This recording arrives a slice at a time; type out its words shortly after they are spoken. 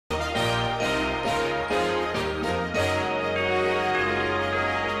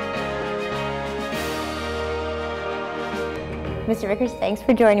Mr. Vickers, thanks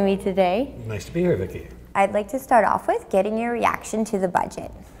for joining me today. Nice to be here, Vicki. I'd like to start off with getting your reaction to the budget.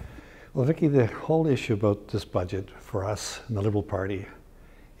 Well, Vicki, the whole issue about this budget for us in the Liberal Party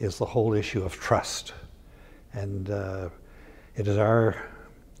is the whole issue of trust. And it is our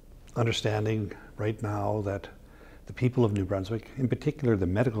understanding right now that the people of New Brunswick, in particular the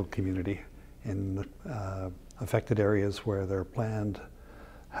medical community in affected areas where their planned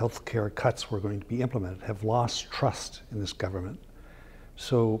health care cuts were going to be implemented, have lost trust in this government.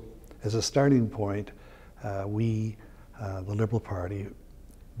 So as a starting point, we, the Liberal Party,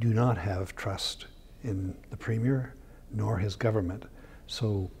 do not have trust in the Premier nor his government.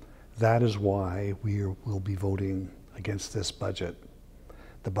 So that is why we will be voting against this budget.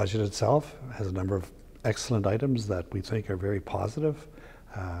 The budget itself has a number of excellent items that we think are very positive.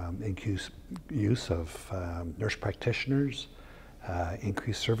 Increased use of nurse practitioners,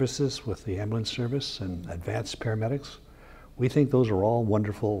 increased services with the ambulance service and advanced paramedics. We think those are all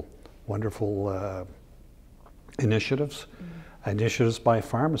wonderful, wonderful initiatives. Initiatives by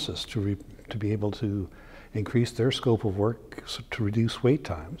pharmacists to be able to increase their scope of work to reduce wait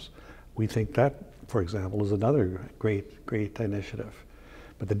times. We think that, for example, is another great initiative.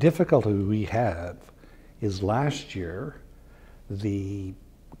 But the difficulty we have is last year,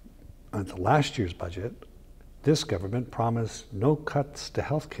 last year's budget, this government promised no cuts to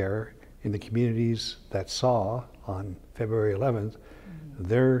health care in the communities that saw on February 11th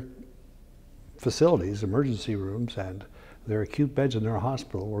their facilities, emergency rooms, and their acute beds in their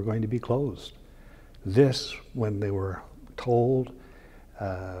hospital were going to be closed. This, when they were told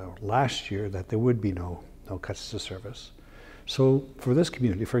last year that there would be no cuts to service. So for this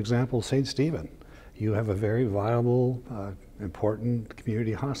community, for example, St. Stephen, you have a very viable, important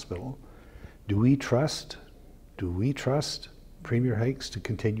community hospital. Do we trust Premier Higgs to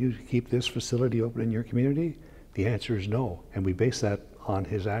continue to keep this facility open in your community? The answer is no, and we base that on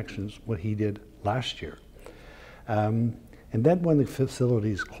his actions, what he did last year. And then when the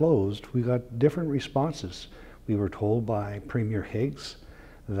facilities closed, we got different responses. We were told by Premier Higgs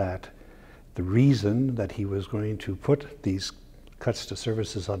that the reason that he was going to put these cuts to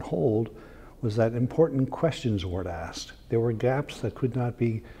services on hold was that important questions weren't asked. There were gaps that could not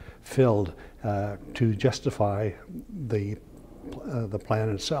be filled to justify the plan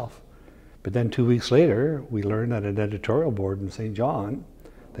itself. But then 2 weeks later, we learned at an editorial board in St. John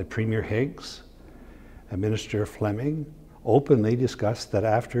that Premier Higgs and Minister Fleming openly discussed that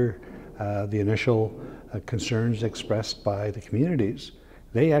after the initial concerns expressed by the communities,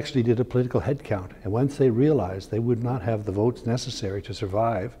 they actually did a political head count. And once they realized they would not have the votes necessary to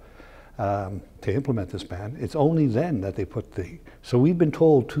survive to implement this ban, it's only then that they put the... So we've been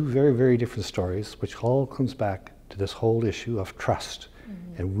told two very, very different stories, which all comes back to this whole issue of trust.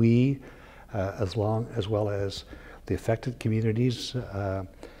 And we, as well as the affected communities,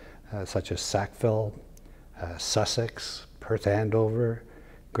 such as Sackville, Sussex, Perth Andover,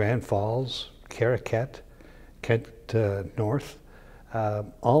 Grand Falls, Caraquet, Kent North,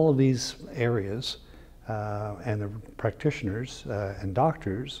 all of these areas and the practitioners and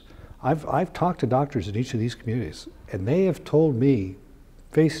doctors, I've talked to doctors in each of these communities, and they have told me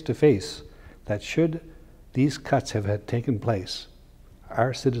face to face that should these cuts have had taken place,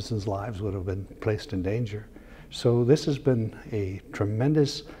 our citizens' lives would have been placed in danger. So this has been a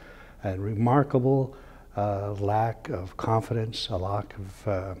tremendous and remarkable lack of confidence, a lack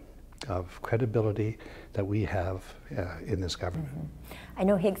of credibility that we have in this government. I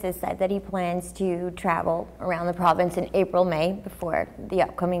know Higgs has said that he plans to travel around the province in April, May, before the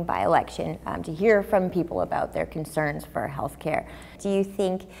upcoming by-election to hear from people about their concerns for health care. Do you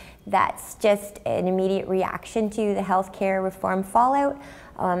think that's just an immediate reaction to the health care reform fallout,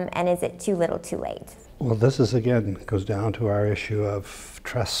 and is it too little too late? Well, this is, again, goes down to our issue of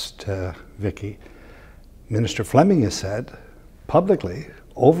trust, Vicki. Minister Fleming has said publicly,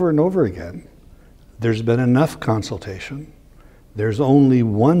 over and over again, there's been enough consultation. There's only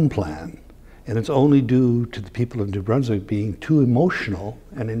one plan, and it's only due to the people of New Brunswick being too emotional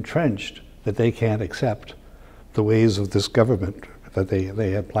and entrenched that they can't accept the ways of this government that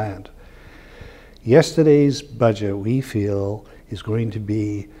they have planned. Yesterday's budget, we feel, is going to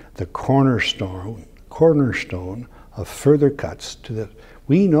be the cornerstone of further cuts to the...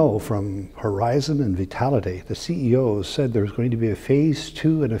 We know from Horizon and Vitality, the CEOs said there's going to be a phase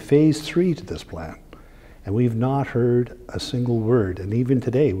 2 and a phase 3 to this plan. And we've not heard a single word. And even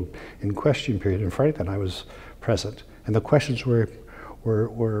today, in question period in Franklin, I was present, and the questions were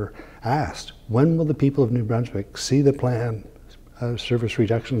asked. When will the people of New Brunswick see the plan service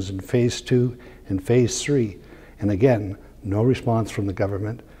reductions in phase 2 and phase 3? And again, no response from the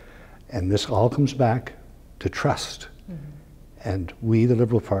government. And this all comes back to trust. And we, the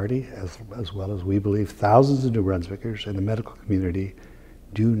Liberal Party, as well as we believe thousands of New Brunswickers in the medical community,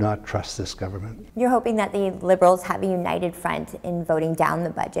 do not trust this government. You're hoping that the Liberals have a united front in voting down the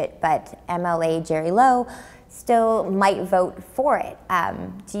budget, but MLA Jerry Lowe still might vote for it.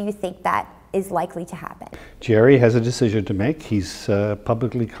 Do you think that is likely to happen? Jerry has a decision to make. He's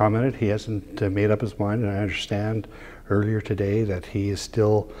publicly commented. He hasn't made up his mind, and I understand earlier today that he is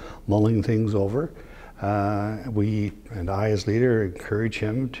still mulling things over. We, and I as leader, encourage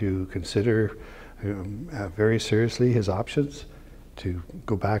him to consider very seriously his options, to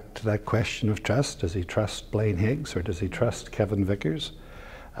go back to that question of trust. Does he trust Blaine Higgs or does he trust Kevin Vickers?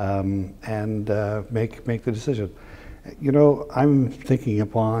 And make the decision. You know, I'm thinking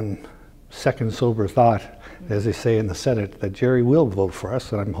upon second sober thought, as they say in the Senate, that Jerry will vote for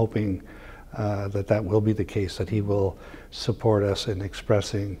us, and I'm hoping that will be the case, that he will support us in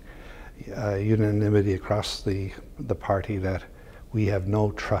expressing unanimity across the party that we have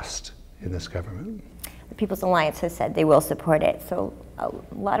no trust in this government. The People's Alliance has said they will support it, so a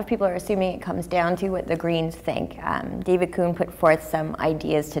lot of people are assuming it comes down to what the Greens think. David Coon put forth some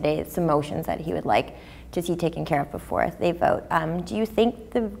ideas today, some motions that he would like to see taken care of before they vote. Do you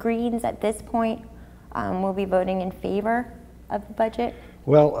think the Greens at this point will be voting in favor of the budget?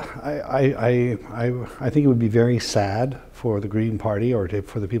 Well, I think it would be very sad for the Green Party, or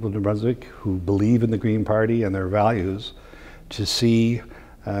for the people of New Brunswick who believe in the Green Party and their values, to see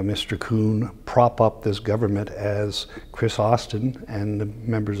Mr. Coon prop up this government as Chris Austin and the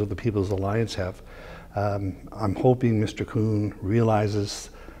members of the People's Alliance have. I'm hoping Mr. Coon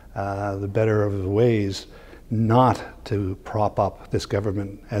realizes the better of his ways not to prop up this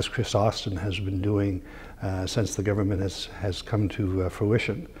government as Chris Austin has been doing since the government has come to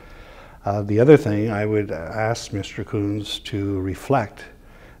fruition. The other thing I would ask Mr. Coons to reflect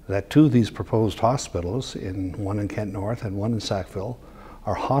that two of these proposed hospitals, one in Kent North and one in Sackville,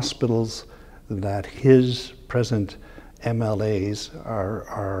 are hospitals that his present MLAs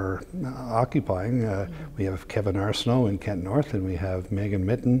are occupying. We have Kevin Arsenault in Kent North, and we have Megan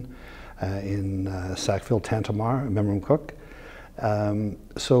Mitten in Sackville, Tantamar, Memram Cook.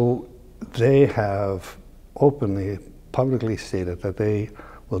 So they have openly, publicly stated that they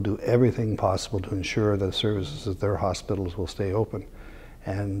will do everything possible to ensure that the services at their hospitals will stay open.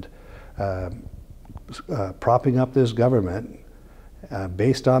 And propping up this government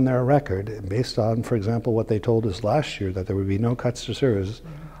based on their record, based on, for example, what they told us last year, that there would be no cuts to services,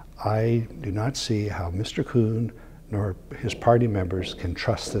 I do not see how Mr. Coon nor his party members can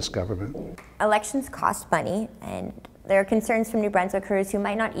trust this government. Elections cost money, and there are concerns from New Brunswickers who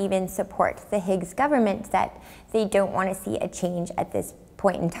might not even support the Higgs government that they don't want to see a change at this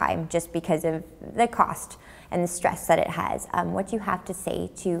point in time just because of the cost and the stress that it has. What do you have to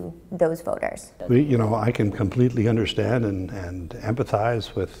say to those voters? I can completely understand and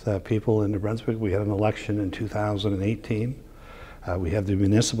empathize with people in New Brunswick. We had an election in 2018. We have the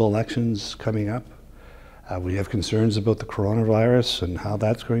municipal elections coming up. We have concerns about the coronavirus and how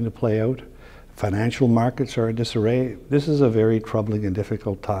that's going to play out. Financial markets are in disarray. This is a very troubling and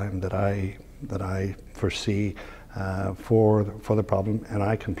difficult time that I foresee for the problem, and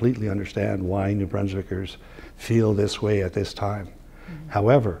I completely understand why New Brunswickers feel this way at this time.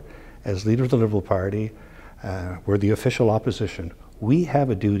 However, as leader of the Liberal Party, we're the official opposition. We have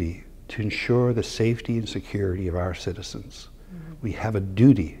a duty to ensure the safety and security of our citizens. We have a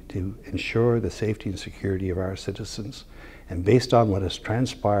duty to ensure the safety and security of our citizens. And based on what has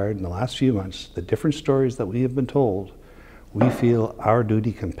transpired in the last few months, the different stories that we have been told, we feel our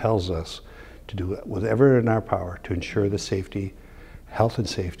duty compels us to do whatever in our power to ensure the safety, health and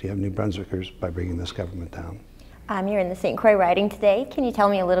safety of New Brunswickers by bringing this government down. You're in the St. Croix riding today. Can you tell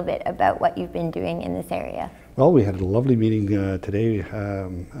me a little bit about what you've been doing in this area? Well, we had a lovely meeting today.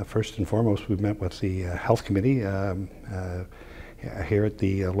 First and foremost, we met with the health committee here at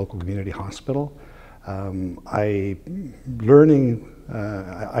the local community hospital. I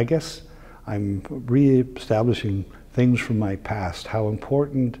guess I'm re-establishing things from my past, how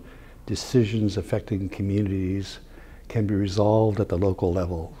important decisions affecting communities can be resolved at the local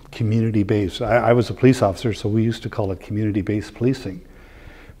level, community-based. I was a police officer, so we used to call it community-based policing.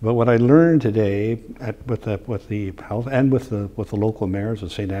 But what I learned today with the health and with the local mayors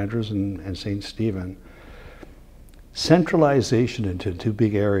of St. Andrews and St. Stephen, centralization into two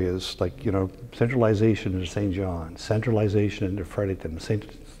big areas, like centralization into St. John, centralization into Fredericton,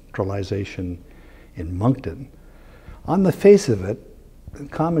 centralization in Moncton. On the face of it,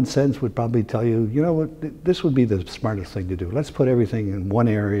 common sense would probably tell you, you know what, this would be the smartest thing to do. Let's put everything in one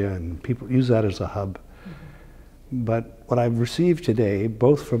area and people use that as a hub. But what I've received today,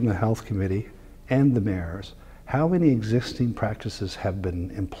 both from the health committee and the mayors, how many existing practices have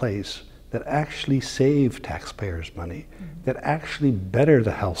been in place that actually save taxpayers money, that actually better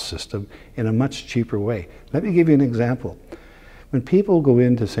the health system in a much cheaper way. Let me give you an example. When people go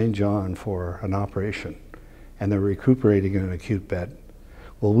into St. John for an operation and they're recuperating in an acute bed,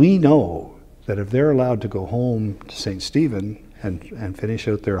 well, we know that if they're allowed to go home to St. Stephen and finish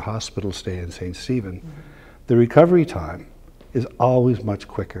out their hospital stay in St. Stephen, the recovery time is always much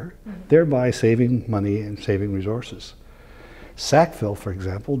quicker, thereby saving money and saving resources. Sackville, for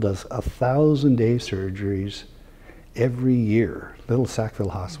example, does 1,000-day surgeries every year. Little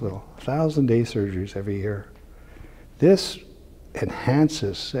Sackville Hospital, 1,000-day surgeries every year. This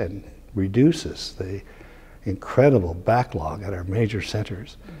enhances and reduces the incredible backlog at our major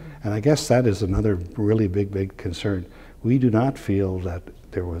centers. And I guess that is another really big concern. We do not feel that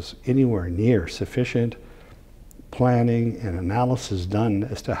there was anywhere near sufficient planning and analysis done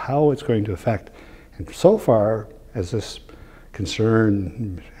as to how it's going to affect. And so far as this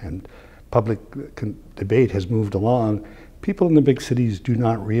concern and public debate has moved along, people in the big cities do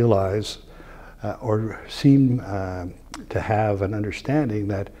not realize or seem to have an understanding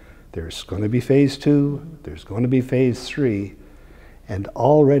that there's going to be phase 2, there's going to be phase 3, and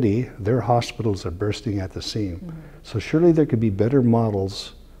already their hospitals are bursting at the seam. So surely there could be better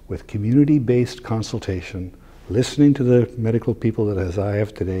models with community-based consultation, listening to the medical people that as I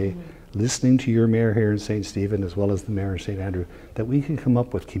have today, listening to your mayor here in St. Stephen as well as the mayor in St. Andrew, that we can come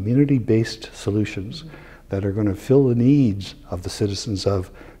up with community-based solutions that are going to fill the needs of the citizens of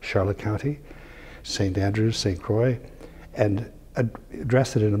Charlotte County, St. Andrews, St. Croix, and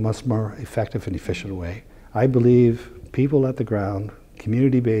address it in a much more effective and efficient way. I believe people at the ground,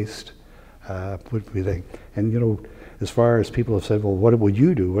 community-based, would be the, and you know, as far as people have said, well, what would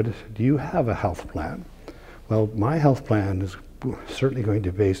you do? Do you have a health plan? Well, my health plan is certainly going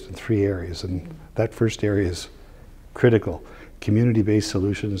to be based in 3 areas, and that first area is critical. Community-based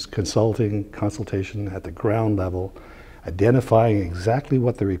solutions, consultation at the ground level, identifying exactly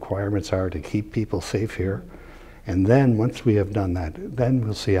what the requirements are to keep people safe here. And then once we have done that, then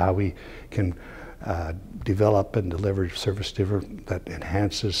we'll see how we can develop and deliver service that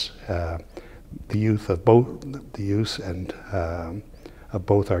enhances the use of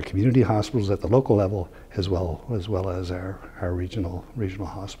both our community hospitals at the local level as well as our regional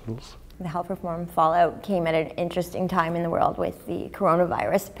hospitals. The health reform fallout came at an interesting time in the world with the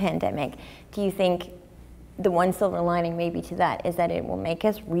coronavirus pandemic. Do you think the one silver lining maybe to that is that it will make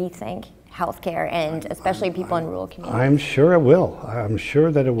us rethink healthcare, and especially people in rural communities? I'm sure it will. I'm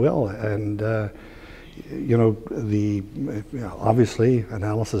sure that it will. And you know, obviously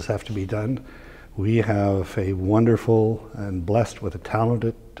analysis have to be done. We have a wonderful and blessed with a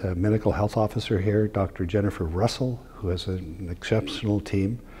talented medical health officer here, Dr. Jennifer Russell, who has an exceptional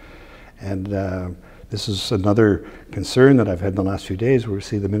team. And this is another concern that I've had in the last few days, where we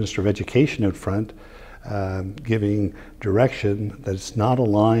see the Minister of Education out front giving direction that's not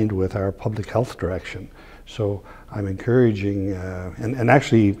aligned with our public health direction. So I'm encouraging, and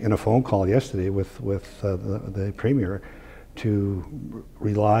actually in a phone call yesterday with the Premier, to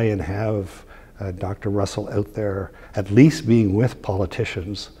rely and have Dr. Russell out there at least being with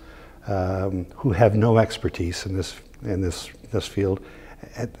politicians who have no expertise in this field,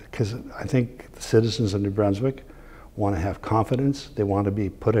 because I think the citizens of New Brunswick want to have confidence, they want to be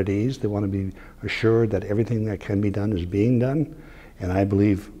put at ease, they want to be assured that everything that can be done is being done, and I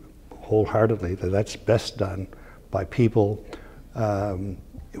believe wholeheartedly that that's best done by people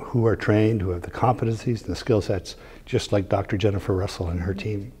who are trained, who have the competencies and the skill sets, just like Dr. Jennifer Russell and her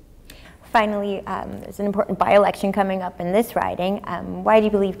team. Finally, there's an important by-election coming up in this riding. Why do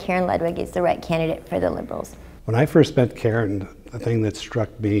you believe Karen Ludwig is the right candidate for the Liberals? When I first met Karen, the thing that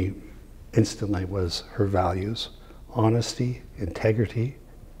struck me instantly was her values: honesty, integrity,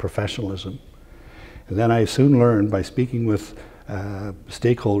 professionalism. And then I soon learned by speaking with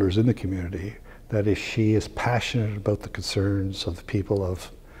stakeholders in the community that she is passionate about the concerns of the people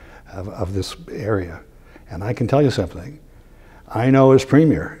of this area. And I can tell you something, I know as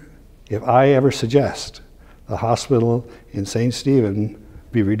Premier, if I ever suggest the hospital in St. Stephen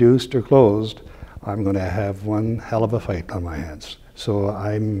be reduced or closed, I'm going to have one hell of a fight on my hands. So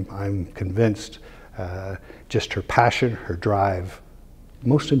I'm convinced just her passion, her drive,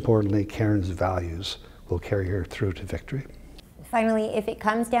 most importantly, Karen's values will carry her through to victory. Finally, if it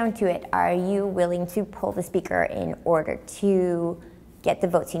comes down to it, are you willing to pull the Speaker in order to get the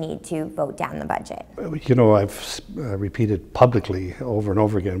votes you need to vote down the budget? You know, I've repeated publicly over and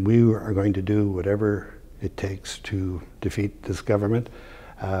over again, we are going to do whatever it takes to defeat this government.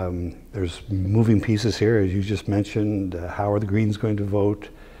 There's moving pieces here, as you just mentioned. How are the Greens going to vote?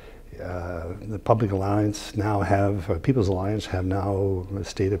 The Public Alliance now have, People's Alliance have now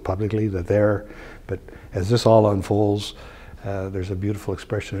stated publicly that they're, but as this all unfolds, there's a beautiful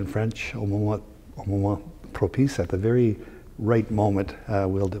expression in French, au moment propice, at the very right moment,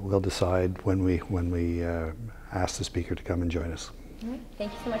 we'll decide when we ask the Speaker to come and join us. All right.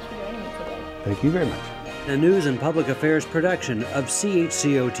 Thank you so much for joining me today. Thank you very much. A news and public affairs production of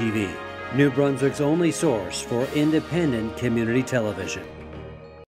CHCO-TV, New Brunswick's only source for independent community television.